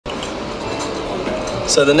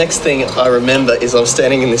So the next thing I remember is I'm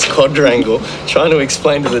standing in this quadrangle trying to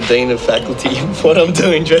explain to the Dean of Faculty what I'm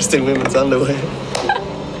doing dressed in women's underwear.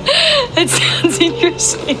 That sounds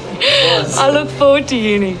interesting. I look forward to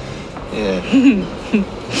uni. Yeah.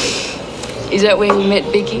 Is that where you met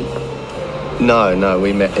Vicki? No,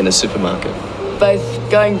 we met in a supermarket.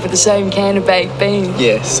 Both going for the same can of baked beans?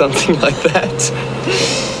 Yeah, something like that.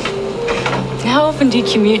 How often do you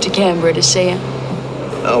commute to Canberra to see her?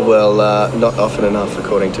 Oh, well, not often enough,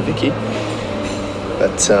 according to Vicki.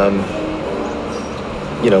 But,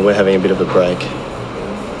 you know, we're having a bit of a break.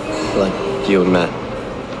 Like you and Matt.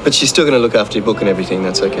 But she's still going to look after your book and everything,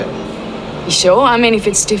 that's okay. You sure? I mean, if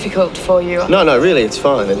it's difficult for you... No, really, it's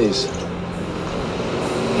fine, it is.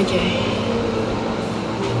 Okay.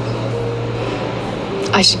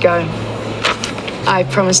 I should go. I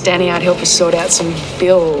promised Danny I'd help us sort out some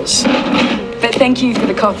bills. But thank you for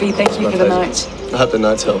the coffee, thank you for the notes. I hope the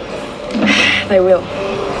notes help. They will.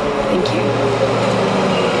 Thank you.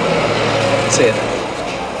 See ya.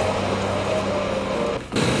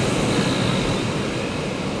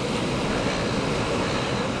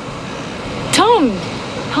 Tom!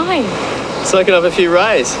 Hi. Soaking up a few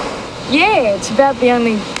rays. Yeah, it's about the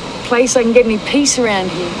only place I can get any peace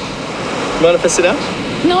around here. Mind if I sit down?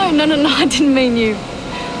 No, I didn't mean you.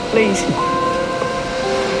 Please.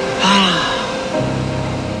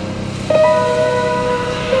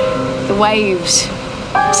 The waves.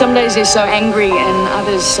 Some days they're so angry and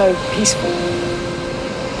others so peaceful.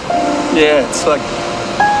 Yeah, it's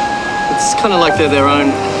kind of like they're their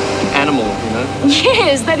own animal, you know?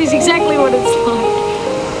 Yes, that is exactly what it's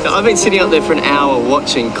like. I've been sitting up there for an hour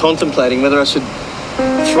watching, contemplating whether I should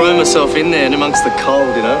throw myself in there and amongst the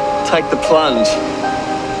cold, you know? Take the plunge.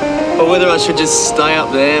 Or whether I should just stay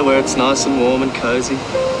up there where it's nice and warm and cozy.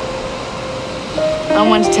 I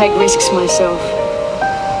want to take risks myself.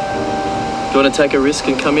 Do you want to take a risk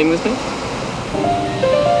and come in with me?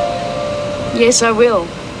 Yes, I will.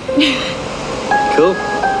 Cool.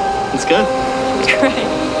 Let's go. Great.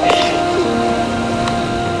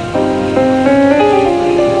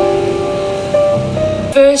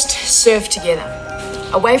 First, surf together.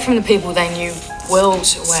 Away from the people they knew,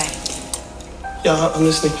 worlds away. Yeah, I'm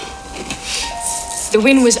listening. The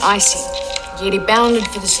wind was icy, yet he bounded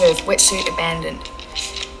for the surf, wetsuit abandoned.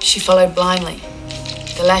 She followed blindly,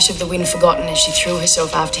 the lash of the wind forgotten as she threw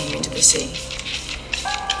herself after him into the sea.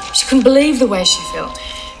 She couldn't believe the way she felt.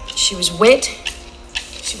 She was wet,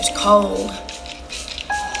 she was cold,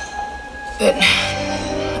 but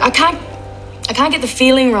I can't get the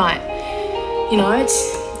feeling right. You know,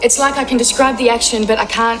 it's like I can describe the action, but I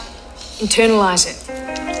can't internalize it.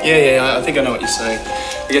 Yeah, I think I know what you're saying.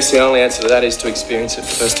 I guess the only answer to that is to experience it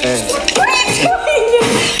firsthand. What are you doing?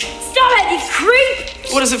 Stop it, you creep!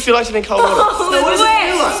 What does it feel like to be in cold water? Oh, what does it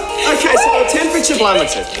feel like? Okay, so the temperature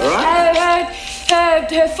plummeted, all right?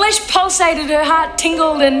 Her flesh pulsated, her heart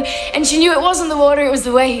tingled, and she knew it wasn't the water, it was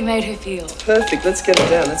the way he made her feel. Perfect, let's get it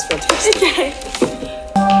down, that's fantastic. Okay.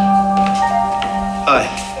 Hi.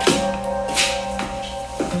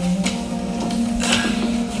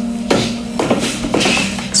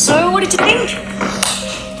 So, what did you think?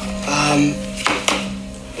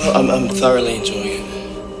 Well, I'm thoroughly enjoying it.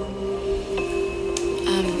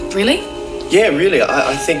 Really? Yeah, really.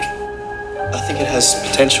 I think it has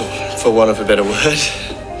potential, for want of a better word.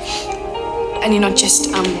 And you're not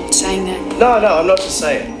just saying that? No, I'm not just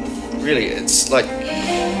saying. Really, it's like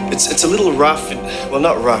it's a little rough. Well,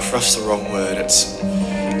 not rough. Rough's the wrong word. It's a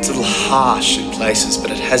little harsh in places,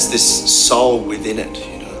 but it has this soul within it.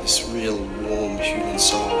 You know, this real warm human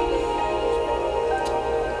soul.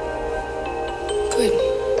 Good.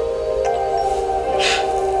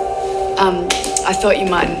 I thought you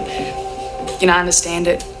might, understand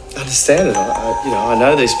it. Understand it? I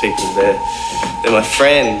know these people. They're my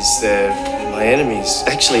friends. They're my enemies.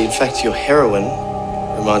 Actually, in fact, your heroine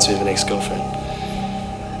reminds me of an ex-girlfriend.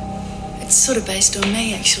 It's sort of based on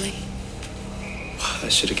me, actually. I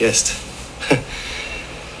should have guessed.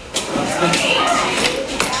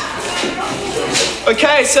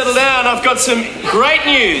 Okay, settle down. I've got some great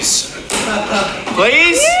news.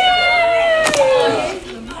 Please?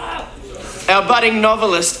 Our budding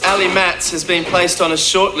novelist, Allie has been placed on a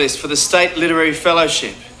shortlist for the State Literary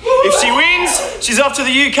Fellowship. If she wins, she's off to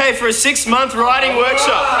the UK for a 6-month writing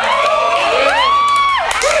workshop.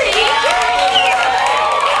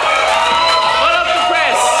 Hot off the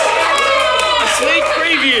press. A sneak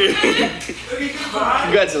preview.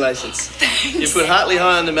 Congratulations. Thanks. You put Hartley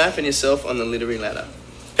High on the map and yourself on the literary ladder.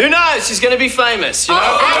 Who knows? She's going to be famous, you know?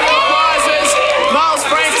 Prizes, Miles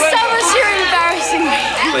Franklin. So much you're embarrassing me.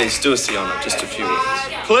 Please, do us the honour, just a few words.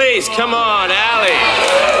 Please, come on, Allie.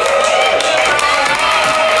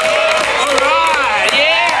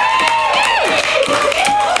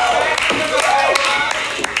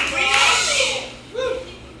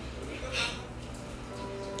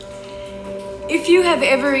 have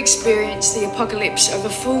ever experienced the apocalypse of a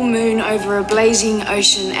full moon over a blazing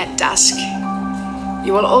ocean at dusk,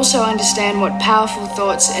 you will also understand what powerful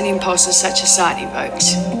thoughts and impulses such a sight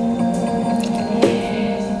evokes.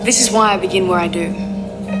 This is why I begin where I do,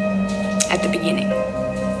 at the beginning.